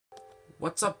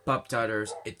What's up, Pop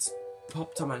Tarders? It's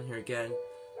Pop Toman here again,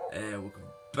 and welcome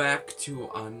back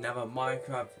to another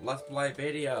Minecraft Let's Play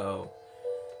video.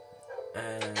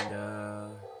 And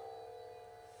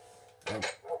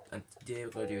and today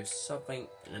we're gonna do something,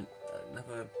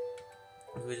 another.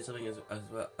 We're gonna do something as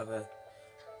well.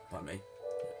 Pardon me.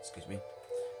 Excuse me.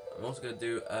 I'm also gonna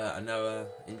do another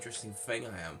interesting thing.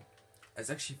 It's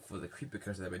actually for the creeper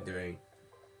cards that I've been doing.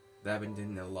 That I've been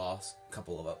doing the last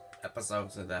couple of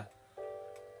episodes of that.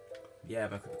 Yeah,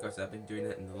 because I've been doing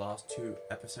it in the last 2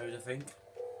 episodes, I think.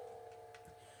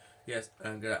 Yes,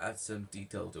 I'm gonna add some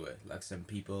detail to it, like some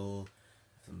people,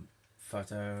 some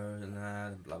photos and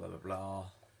that, and blah blah blah blah.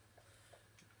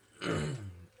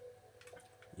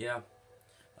 Yeah,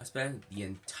 I spent the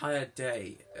entire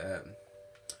day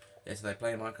yesterday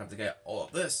playing Minecraft to get all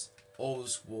of this, all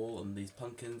this wall and these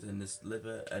pumpkins and this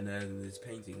liver and then these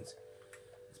paintings.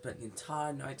 I spent the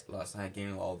entire night last night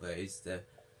getting all these.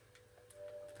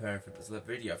 Preparing for this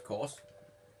video, of course.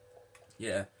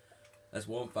 Yeah, that's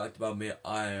one fact about me.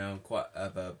 I am quite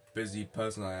of a busy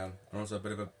person. I am, and also a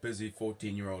bit of a busy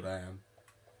 14-year-old. I am.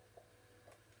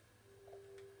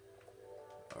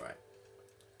 All right.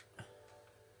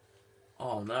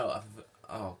 Oh no!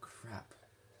 Oh crap!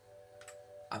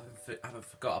 I haven't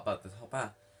forgot about the top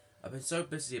hat. I've been so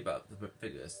busy about the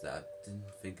figures that I didn't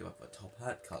think about the top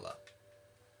hat color.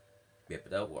 Yeah,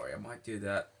 but don't worry. I might do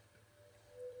that.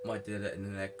 Might do that in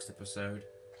the next episode.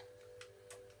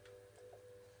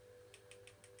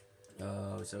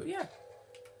 So yeah.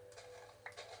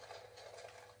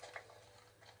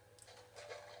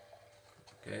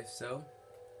 Okay, so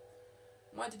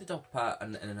might do the top part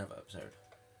in another episode.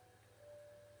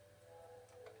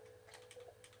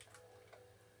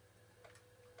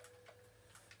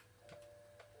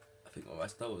 I think I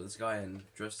stole this guy and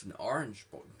dressed in orange,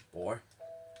 boy.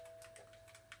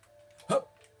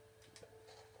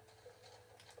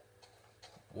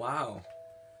 Wow,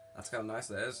 that's kind of nice.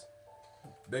 That is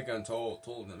big and taller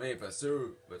than me, but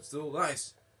still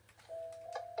nice.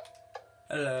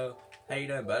 Hello, how you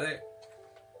doing, buddy?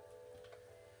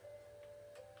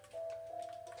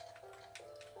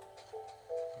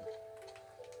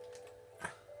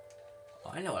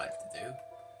 Oh, I know what I have to do.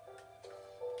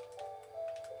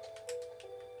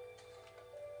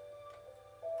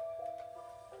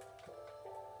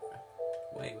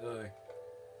 Wait.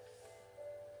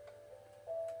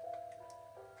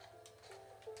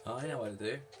 Oh, I know what to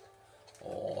do.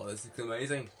 Oh, this is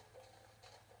amazing.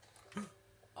 Maybe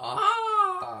I'll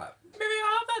have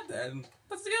that then.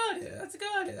 That's a good idea. That's a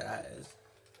good idea. That is.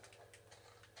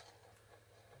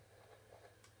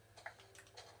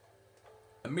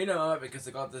 I mean, because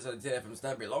I got this idea from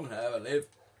Stampy Longhair,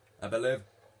 I believe.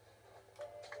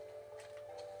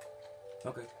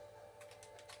 Okay.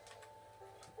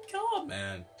 God,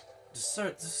 man. This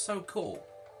is so cool.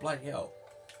 Bloody hell.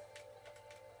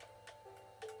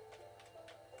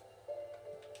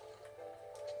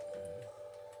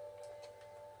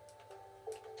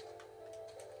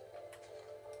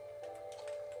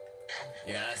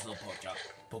 Yeah, that's a little poke job.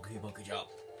 Pokey job.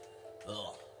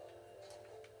 Ugh.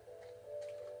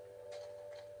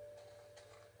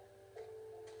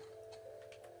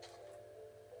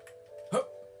 Hup.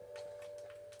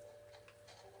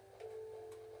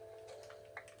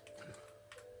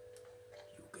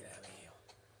 You get out of here.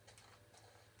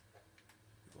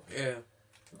 You go here.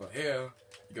 You go here.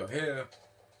 You go here.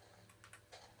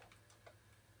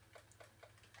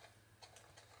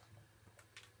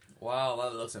 Wow,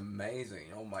 that looks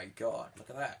amazing. Oh my god, look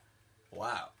at that.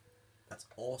 Wow, that's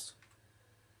awesome.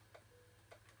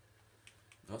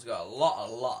 It's got a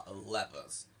lot of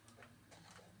levers.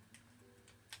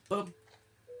 Boom,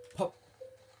 pop,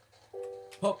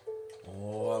 pop.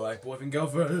 Oh, I like boyfriend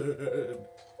girlfriend.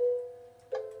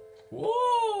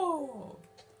 Whoa,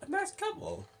 a nice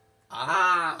couple.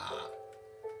 Ah.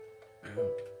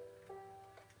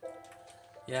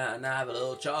 Yeah, and I have a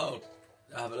little child.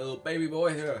 I have a little baby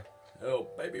boy here.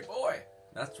 Little baby boy.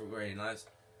 That's really nice.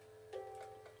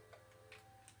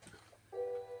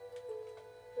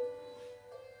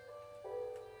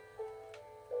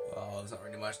 Well, there's not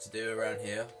really much to do around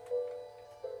here.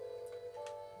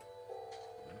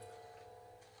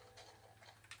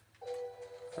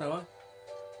 You know what?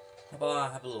 How about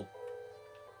I have a little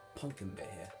pumpkin bit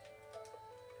here?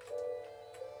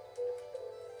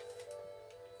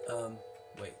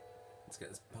 Wait. Let's get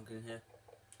this pumpkin in here.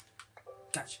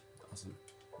 Catch! Awesome.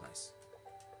 Nice.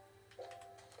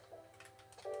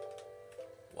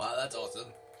 Wow, that's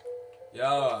awesome.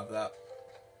 Yeah, I'll have that.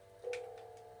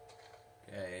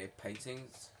 Okay,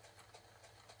 paintings.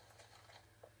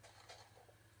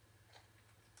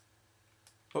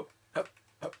 Hop, hop,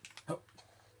 hop, hop.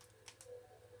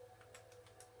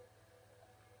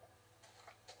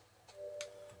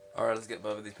 Alright, let's get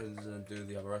both of these prisoners and do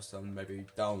the other rest of them maybe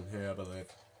down here, I believe.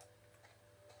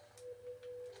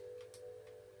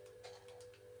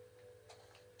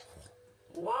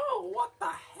 Whoa, what the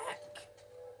heck?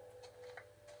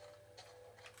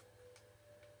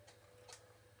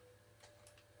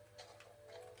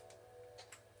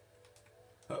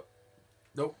 Oh,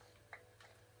 nope.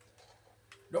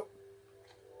 Nope.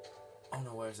 Oh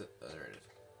no, where is it? Oh, there it is.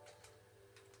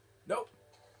 Nope.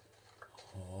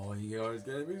 Oh, you guys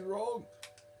getting me wrong.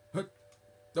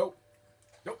 Nope.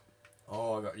 Nope.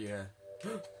 Oh, I got, yeah.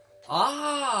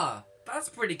 Ah, that's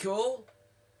pretty cool.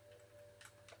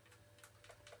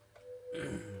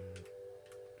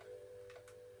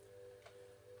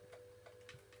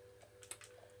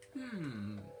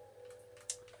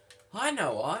 I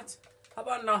know what. How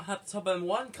about not have top in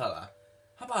one colour?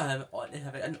 How about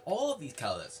have it in all of these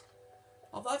colours?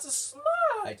 Oh, that's a smart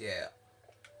idea.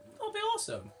 That'll be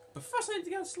awesome. But first I need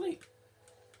to go to sleep.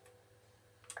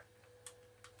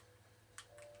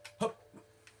 Hup.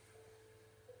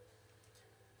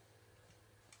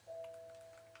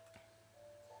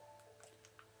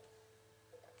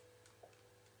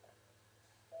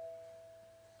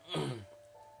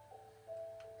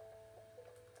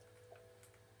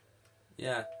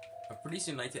 Yeah, I'm pretty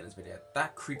soon later in this video.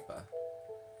 That creeper.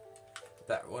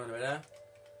 That one over there.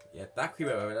 Yeah, that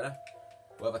creeper over there.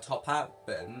 With a top hat,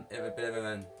 but in a bit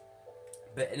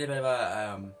of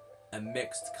a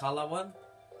mixed colour one.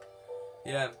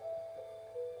 Yeah.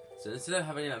 So instead of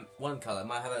having one colour, I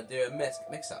might have to do a mix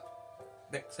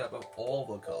up of all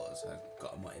the colours I've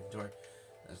got in my inventory.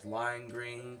 There's lime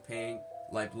green, pink,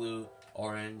 light blue,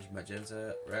 orange,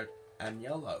 magenta, red, and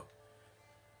yellow.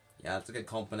 Yeah, that's a good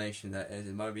combination. That is.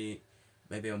 It might be.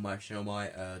 Maybe I might show my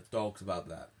dogs about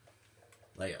that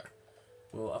later.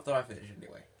 Well, after I finish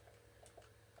anyway.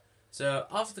 So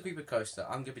after the creeper coaster,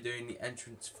 I'm gonna be doing the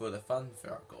entrance for the fun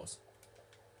fair, of course.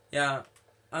 Yeah,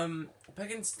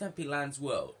 back in Stampy Land's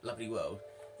world, lovely world,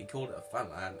 he called it a fun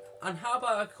land. And how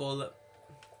about I call it?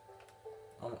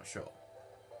 I'm not sure.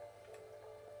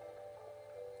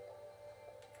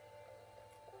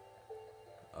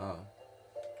 Oh.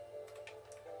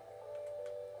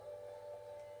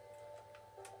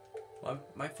 Well,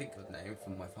 I might think of a name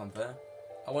for my fun fair.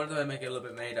 I wanted to make it a little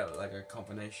bit made out like a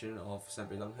combination of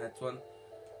Stampy Longhead's one,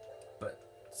 but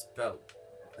spelled,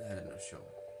 I'm not sure.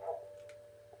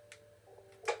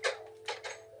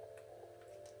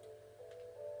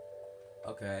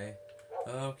 Okay,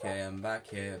 I'm back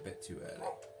here a bit too early.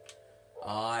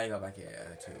 I got back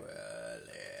here too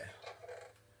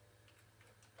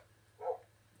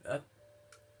early.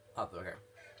 Up, okay.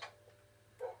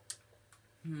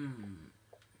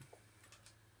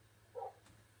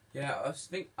 Yeah, I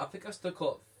think I still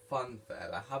call it Fun Fair.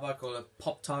 Like, how about I call it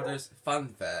Pop Tartars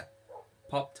Fun Fair?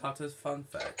 Pop Tartars Fun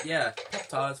Fair. Yeah, Pop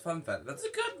Tartars Fun Fair. That's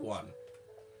a good one.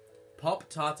 Pop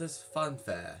Tartars Fun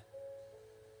Fair.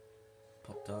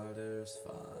 Pop Tartars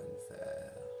Fun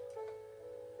Fair.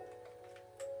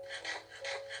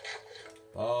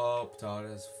 Pop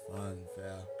Tartars Fun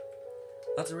Fair.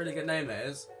 That's a really good name, that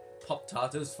is. Pop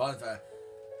Tartars Fun Fair.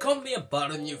 Come be a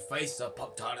bud in your face of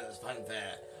Pop Tartars Fun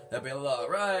Fair. There'll be a lot of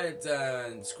rides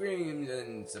and screams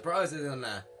and surprises and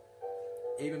that.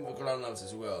 Even for grown-ups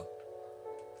as well.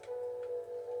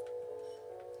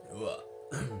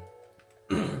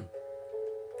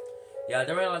 Yeah, I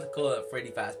don't really like to call it Freddy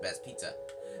Fazbear's Pizza.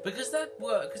 Because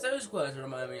those words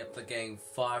remind me of the game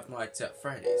Five Nights at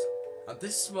Freddy's. And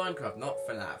this is Minecraft, not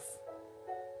FNAF.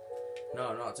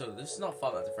 No, not at all. This is not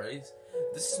Five Nights at Freddy's.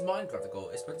 This is Minecraft, of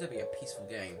course. It's meant to be a peaceful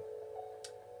game.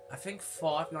 I think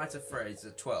Five Nights at Freddy's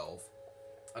is 12,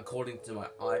 according to my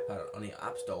iPad on the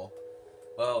App Store.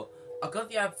 Well, I got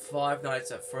the app Five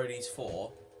Nights at Freddy's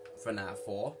 4, FNAF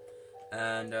 4,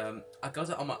 and I got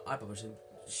it on my iPad,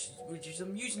 which is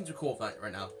I'm using to record that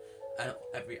right now, and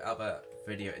every other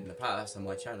video in the past on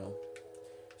my channel.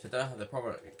 So I don't have the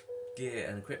proper gear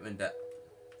and equipment that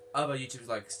other YouTubers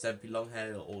like Stampy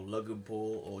Longhead or Logan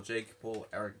Paul or Jake Paul,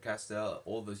 Eric Castell,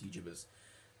 all those YouTubers.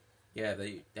 Yeah,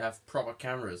 they have proper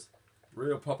cameras,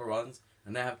 real proper ones,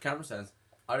 and they have camera stands.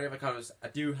 I don't have a camera. I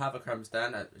do have a camera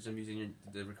stand, which I'm using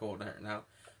to record right now,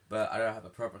 but I don't have a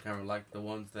proper camera like the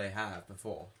ones they have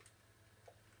before.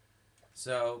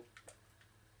 So,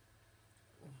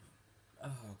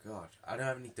 oh god, I don't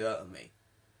have any dirt on me.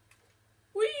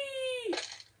 Whee!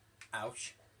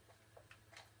 Ouch.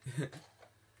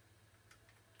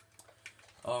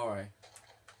 Alright.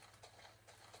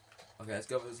 Okay, let's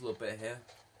go over this little bit here.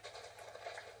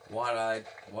 Why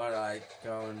did I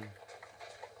go and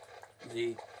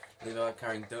leave out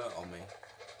carrying dirt on me?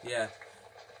 Yeah,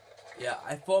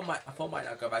 I thought I might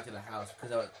not go back to the house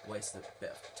because I would waste a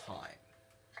bit of time.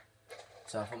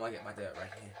 So I might get my dirt right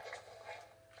here.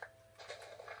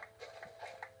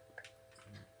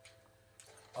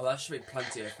 Oh, that should be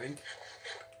plenty, I think.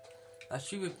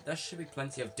 That should be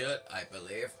plenty of dirt, I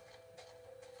believe.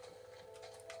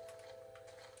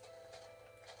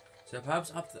 So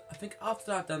perhaps I think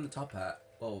after I've done the top hat,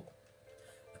 well,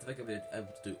 I don't think I'll be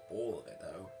able to do all of it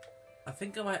though. I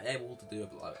think I might be able to do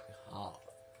like half.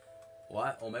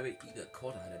 What? Or maybe eat a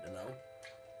quarter, I don't know.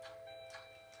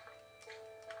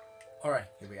 Alright,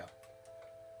 here we go.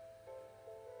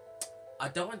 I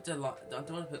don't want to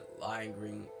put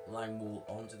lime wool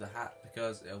onto the hat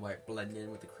because it'll like blend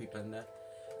in with the creeper in there.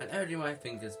 And everything might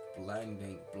think is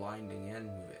blinding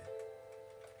in with it.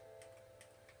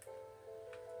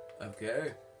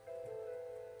 Okay.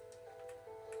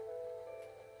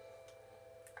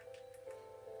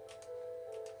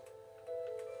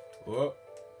 Whoa.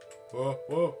 Whoa,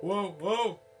 whoa, whoa,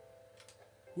 whoa.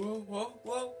 Whoa, whoa,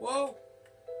 whoa, whoa.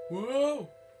 Whoa.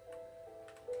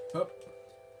 Up.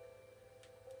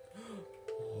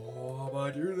 Oh, how about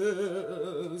I do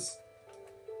this?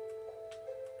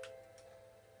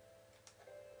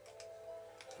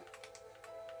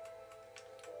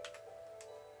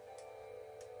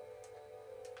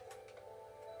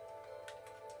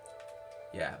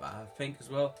 Yeah, but I think as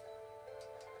well.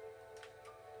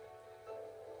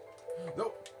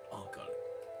 Nope. Oh, got it.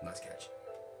 Nice catch.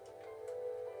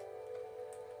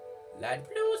 Light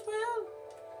blue as well.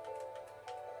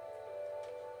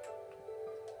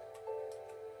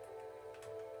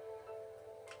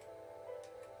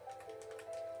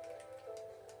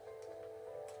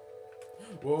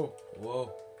 Whoa,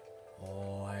 whoa.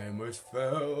 Oh, I almost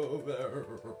fell there.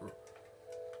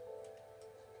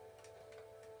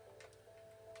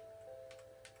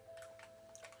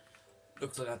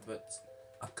 Looks like I have to put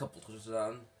a couple torches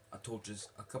down.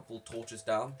 A couple torches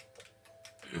down.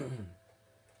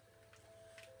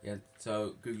 Yeah,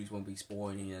 so Googlies won't be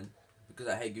spawning in. Because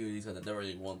I hate Googlies and I don't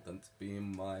really want them to be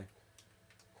in my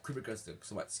creeper cluster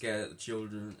because I might scare the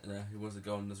children who wants to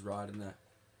go on this ride in there.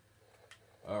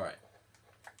 Alright.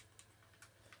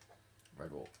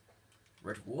 Red wall.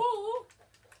 Red wall?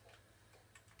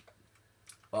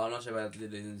 Well, I'm not sure if I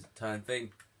did the entire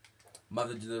thing. Might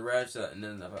have to do the rest in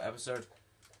another episode.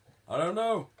 I don't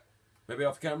know. Maybe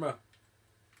off camera.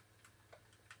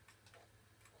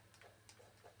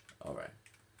 Alright.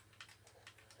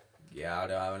 Yeah, I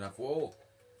don't have enough wool.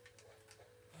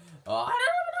 Oh, I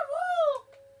don't have enough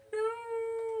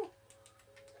wool!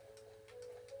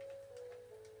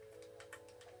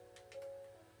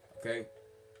 No! Okay.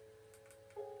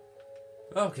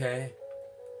 Okay.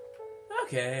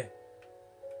 Okay.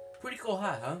 Pretty cool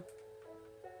hat, huh?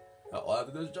 Oh, I have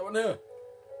to do is jump in here.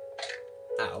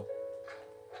 Ow.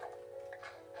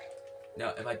 Now,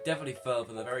 if I definitely fell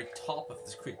from the very top of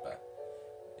this creeper,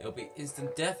 it'll be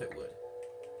instant death, it would.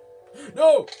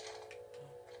 No!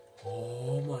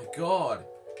 Oh my god.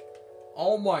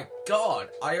 Oh my god.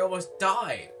 I almost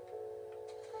died.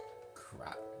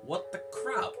 Crap. What the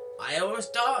crap? I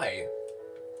almost died.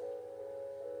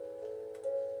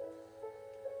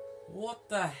 What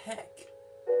the heck?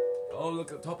 Oh,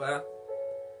 look at the top hat.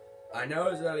 I know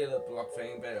it's only a little block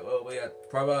thing, but it will be a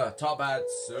proper top hat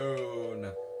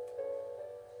soon.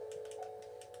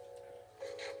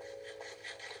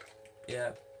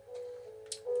 Yeah.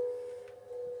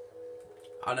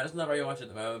 I know it's not very much at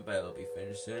the moment, but it'll be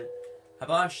finished soon. How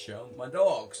about I show my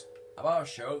dogs? How about I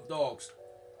show the dogs?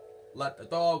 Let the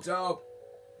dogs out.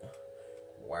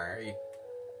 Why?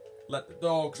 Let the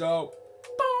dogs out.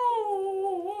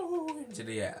 Boom! Into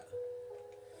the air.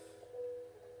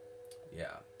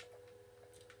 Yeah.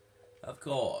 Of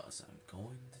course, I'm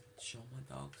going to show my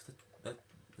dogs the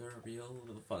real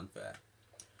little fun fair.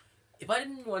 If I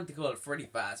didn't want to call it Freddy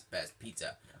Fazbear's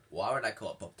Pizza, why would I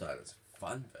call it Pop Titles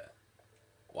Fun Fair?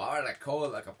 Why would I call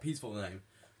it like a peaceful name?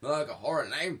 Not like a horror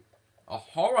name? A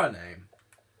horror name?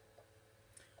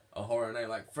 A horror name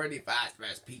like Freddy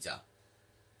Fazbear's Pizza.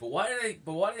 But why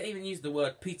do they even use the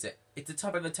word pizza? It's a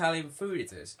type of Italian food,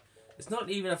 it is. It's not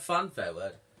even a fun fair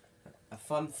word. A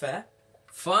fun fair?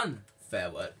 Fun fair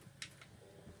word.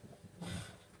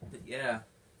 But yeah.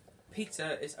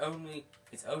 Pizza is only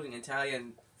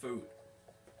Italian food.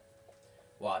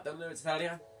 Well, I don't know if it's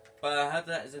Italian, but I heard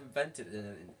that it's invented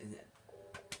in it.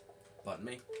 Pardon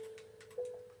me.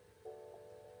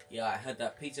 Yeah, I heard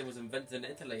that pizza was invented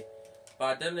in Italy, but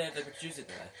I don't know if they produce it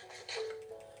there.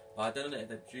 But I don't know if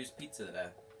they produce pizza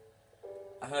there.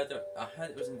 I heard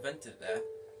it was invented there.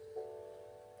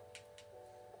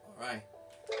 Alright.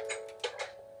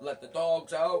 Let the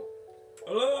dogs out.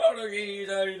 Hello, doggies,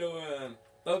 how you doing?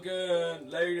 Duncan,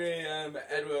 Lady, and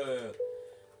Edward.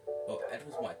 Well,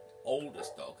 Edward's my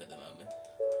oldest dog at the moment.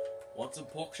 Want some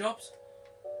pork chops?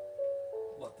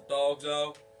 Let the dogs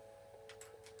out.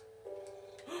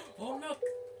 Oh look!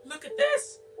 Look at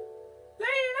this!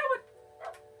 Lady, that would...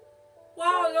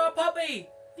 Wow, I got a puppy!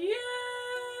 Yay!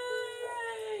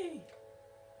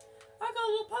 I got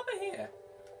a little puppy here.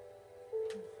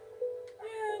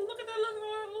 Yeah, look at that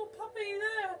little puppy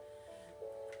there.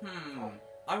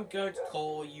 I'm going to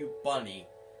call you Bunny.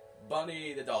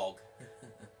 Bunny the dog.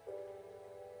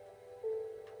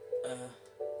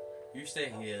 You stay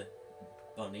here,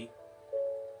 Bunny.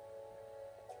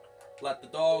 Let the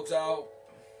dogs out.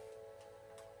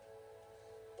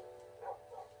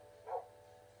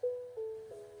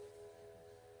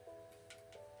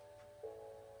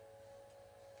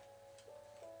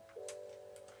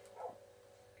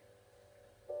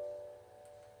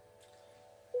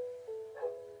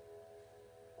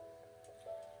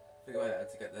 Figure out how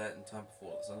to get there in time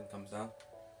before the sun comes down.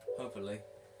 Hopefully.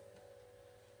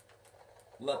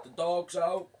 Let the dogs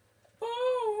out.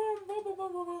 Boom, boom, boom,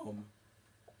 boom, boom, boom.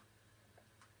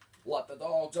 Let the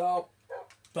dogs out.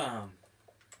 Bam.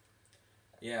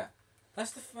 Yeah.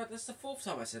 That's the fourth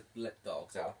time I said let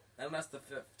dogs out. And that's the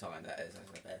fifth time that is,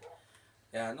 I said that.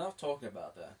 Yeah, enough talking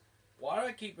about that. Why do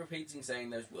I keep repeating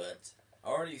saying those words? I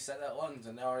already said that once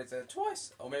and now I already said it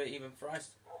twice. Or maybe even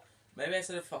thrice. Maybe I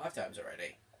said it 5 times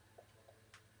already.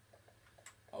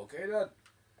 Okay then.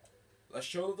 Let's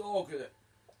show the dog it.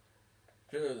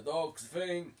 Show the dog's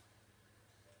thing.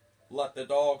 Let the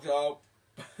dogs out.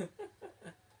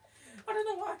 I don't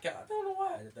know why I can't. I don't know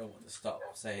why I don't want to stop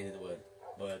saying the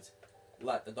words.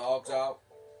 Let the dogs out.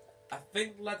 I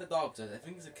think let the dogs out. I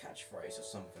think it's a catchphrase or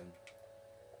something.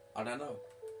 I don't know.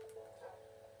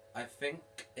 I think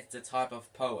it's a type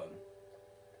of poem.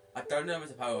 I don't know if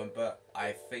it's a poem, but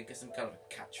I think it's some kind of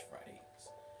a catchphrase.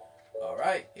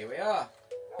 Alright, here we are.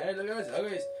 Hey, look at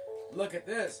this. Look at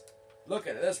this. Look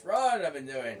at this ride I've been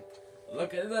doing.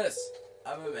 Look at this.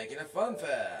 I've been making a fun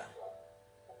fair.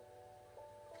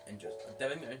 I'm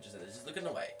definitely interested. Just looking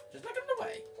away. Just looking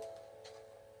away.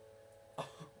 Oh,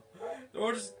 they're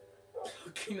all just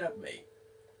looking at me.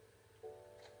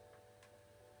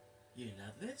 You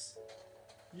love this?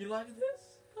 You like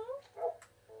this? Huh? Oh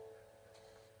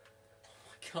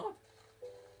my god.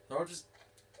 They're all just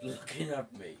looking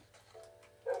at me.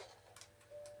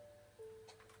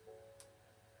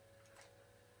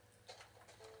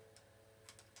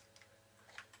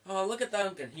 Oh, look at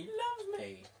Duncan. He loves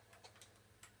me.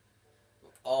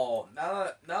 Oh,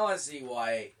 now I see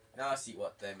why. Now I see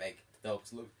what they make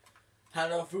dogs look.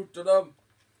 Hand out food to them.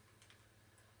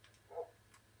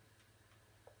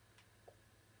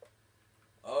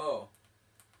 Oh,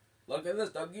 look at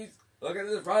this, doggies. Look at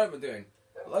this ride I've been doing.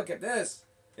 Look at this.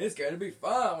 It's going to be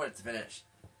fun when it's finished.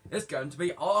 It's going to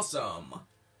be awesome.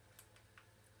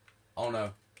 Oh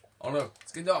no. Oh no.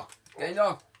 Skinny dog. Skinny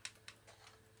dog.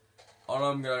 Oh no,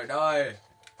 I'm gonna die.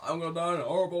 I'm gonna die in a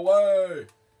horrible way.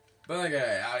 Better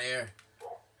get out of here.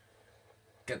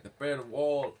 Get the bed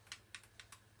wall.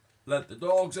 Let the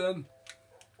dogs in.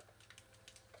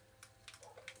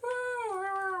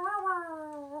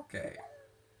 Okay.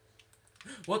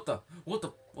 What the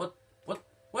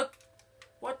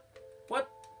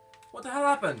hell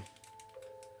happened?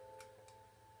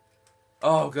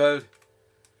 Oh, good.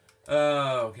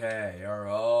 Okay, you're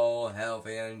all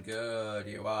healthy and good.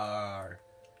 You are.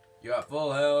 You have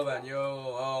full health and you're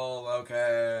all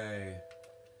okay.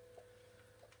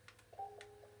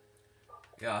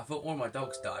 Yeah, I thought one of my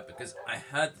dogs died because I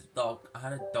had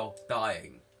a dog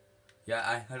dying. Yeah,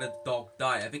 I had a dog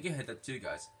dying. I think you had that too,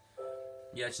 guys.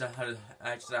 Yeah,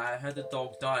 I had a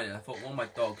dog dying and I thought one of my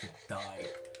dogs had died.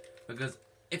 Because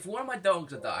if one of my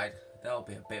dogs had died, that would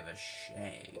be a bit of a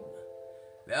shame.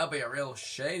 That would be a real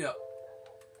shame.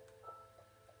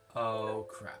 Oh,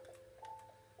 crap.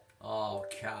 Oh,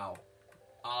 cow.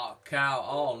 Oh, cow.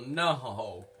 Oh,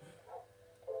 no.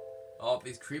 All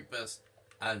these creepers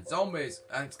and zombies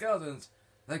and skeletons,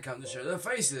 they come to show their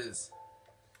faces.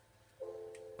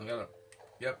 I'm gonna...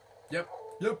 Yep.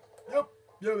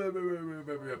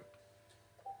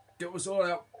 Get us all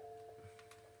out.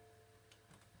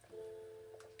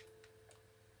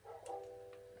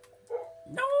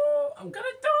 No, I'm gonna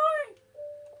die.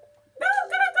 No, I'm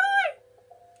gonna die.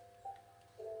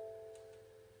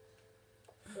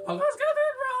 I'm just gonna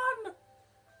run.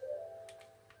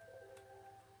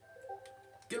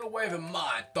 Get away from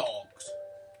my dogs.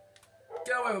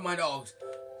 Get away from my dogs.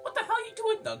 What the hell are you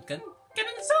doing, Duncan? Get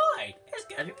inside. It's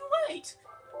getting late.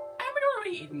 I've been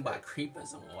already eaten by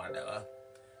creepers and whatever.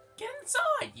 Get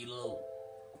inside, you little...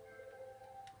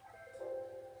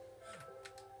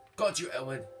 Got you,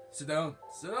 Edward. Sit down.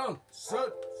 Sit down.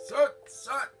 Sit.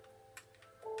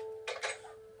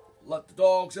 Let the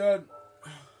dogs in.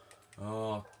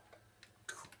 Oh,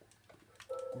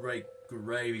 great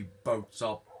gravy boats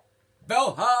up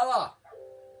Valhalla.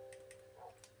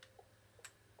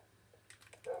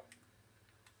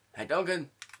 Hey, Duncan.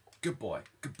 Good boy.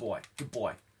 Good boy. Good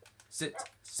boy. Sit.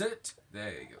 Sit.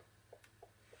 There you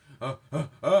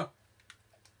go.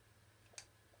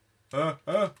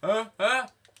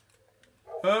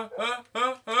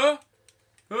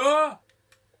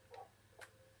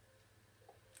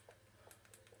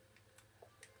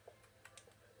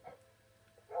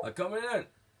 They're coming in.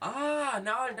 Ah,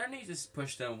 now I don't need to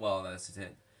push them while they're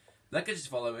sitting. They can just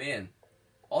follow me in.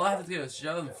 All I have to do is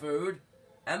show them food,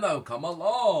 and they'll come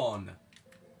along.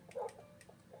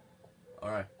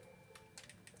 Alright.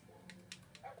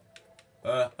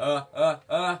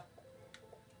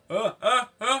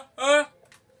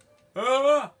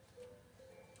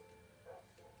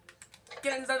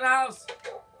 Get inside the house!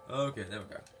 Okay, there we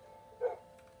go.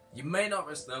 You may not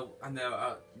risk though, and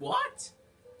they're, what?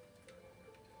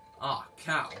 Ah,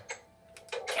 cow.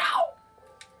 Cow!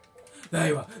 There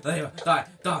you are, there you are. Die,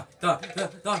 die, die, die,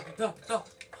 die, die, die.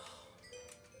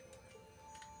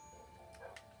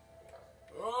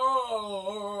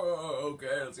 Oh,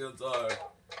 okay, let's get inside.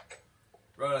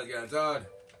 Right, let's get inside.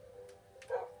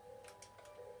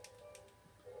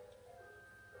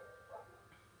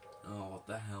 Oh, what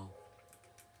the hell?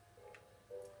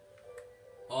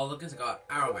 Oh, look, it's got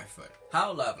an arrow on my foot.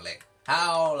 How lovely.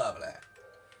 How lovely.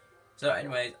 So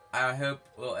anyways, I hope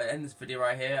we'll end this video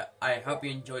right here. I hope you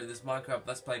enjoyed this Minecraft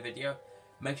Let's Play video.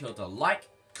 Make sure to like,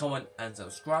 comment, and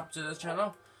subscribe to this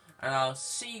channel. And I'll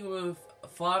see you with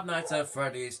Five Nights at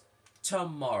Freddy's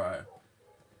tomorrow.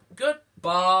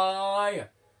 Goodbye!